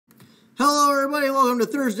Hello everybody, welcome to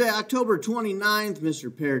Thursday, October 29th.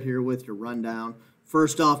 Mr. Parrott here with your rundown.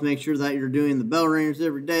 First off, make sure that you're doing the bell ringers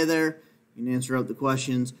every day there. You can answer up the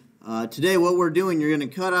questions. Today what we're doing, you're going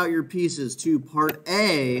to cut out your pieces to part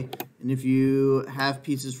A, and if you have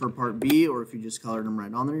pieces for part B, or if you just colored them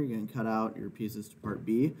right on there, you're going to cut out your pieces to part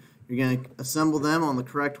B. You're going to assemble them on the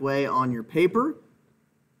correct way on your paper.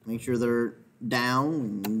 Make sure they're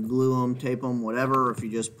down, and glue them, tape them, whatever. If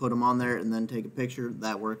you just put them on there and then take a picture,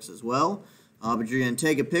 that works as well. But you're going to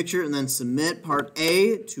take a picture and then submit part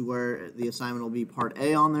A to where the assignment will be part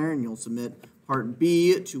A on there, and you'll submit part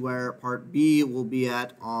B to where part B will be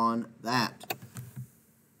at on that.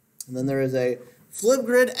 And then there is a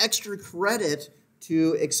Flipgrid extra credit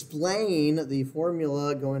to explain the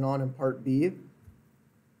formula going on in part B.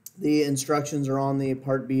 The instructions are on the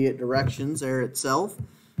part B directions there itself.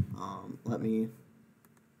 Let me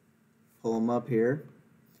pull them up here.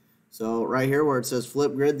 So right here where it says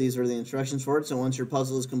Flipgrid, these are the instructions for it. So once your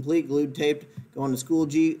puzzle is complete, glued, taped, go on to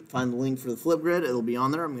Schoology, find the link for the Flipgrid. It'll be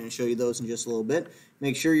on there. I'm going to show you those in just a little bit.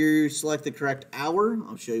 Make sure you select the correct hour.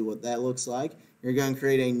 I'll show you what that looks like. You're going to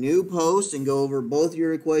create a new post and go over both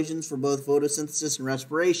your equations for both photosynthesis and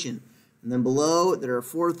respiration. And then below, there are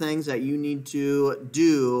 4 things that you need to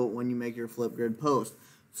do when you make your Flipgrid post.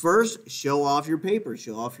 First, show off your paper,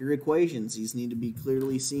 show off your equations. These need to be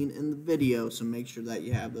clearly seen in the video, so make sure that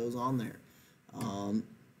you have those on there.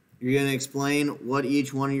 You're going to explain what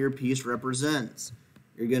each one of your piece represents.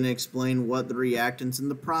 You're going to explain what the reactants and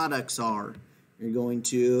the products are. You're going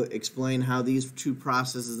to explain how these 2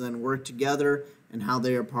 processes then work together and how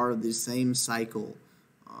they are part of the same cycle.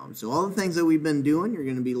 So all the things that we've been doing, you're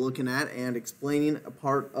going to be looking at and explaining a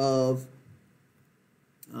part of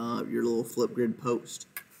your little Flipgrid post.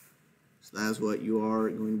 So that's what you are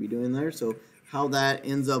going to be doing there. So how that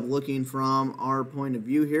ends up looking from our point of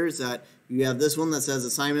view here is that you have this one that says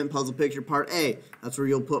assignment puzzle picture part A. That's where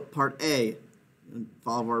you'll put part A.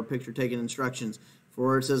 Follow our picture taking instructions. For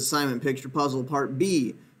where it says assignment picture puzzle part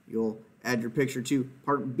B, you'll add your picture to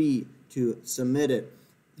part B to submit it.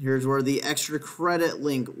 Here's where the extra credit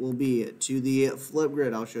link will be to the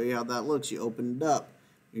Flipgrid. I'll show you how that looks. You open it up.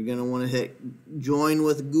 You're going to want to hit join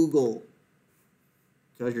with Google,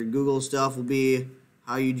 because your Google stuff will be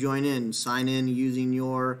how you join in. Sign in using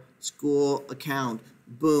your school account.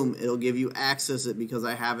 Boom, it'll give you access it because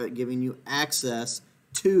I have it giving you access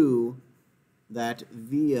to that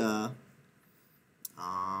via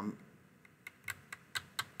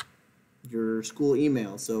your school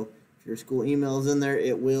email. So if your school email is in there,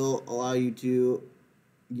 it will allow you to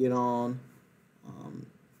get on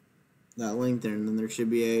that link there, and then there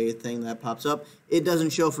should be a thing that pops up. It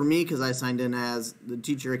doesn't show for me because I signed in as the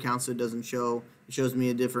teacher account, so it doesn't show. It shows me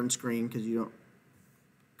a different screen because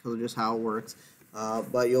of just how it works.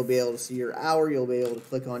 But you'll be able to see your hour. You'll be able to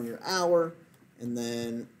click on your hour and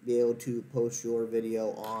then be able to post your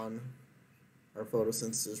video on our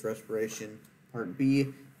photosynthesis respiration part B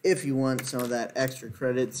if you want some of that extra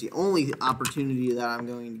credit. It's the only opportunity that I'm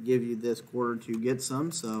going to give you this quarter to get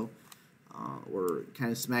some, so we're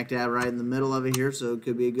kind of smack dab right in the middle of it here, so it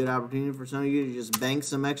could be a good opportunity for some of you to just bank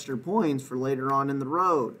some extra points for later on in the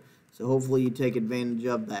road. So hopefully you take advantage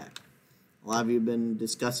of that. A lot of you have been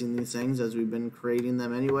discussing these things as we've been creating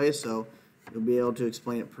them anyway, so you'll be able to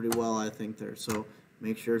explain it pretty well, I think, there. So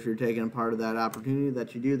make sure if you're taking a part of that opportunity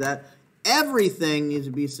that you do that. Everything needs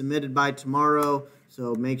to be submitted by tomorrow,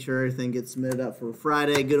 so make sure everything gets submitted up for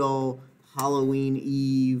Friday. Good old Halloween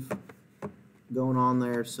Eve going on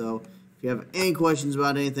there. So if you have any questions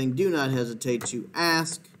about anything, do not hesitate to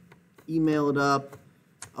ask. Email it up.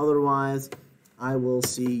 Otherwise, I will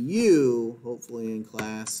see you, hopefully, in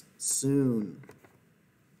class soon.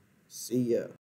 See ya.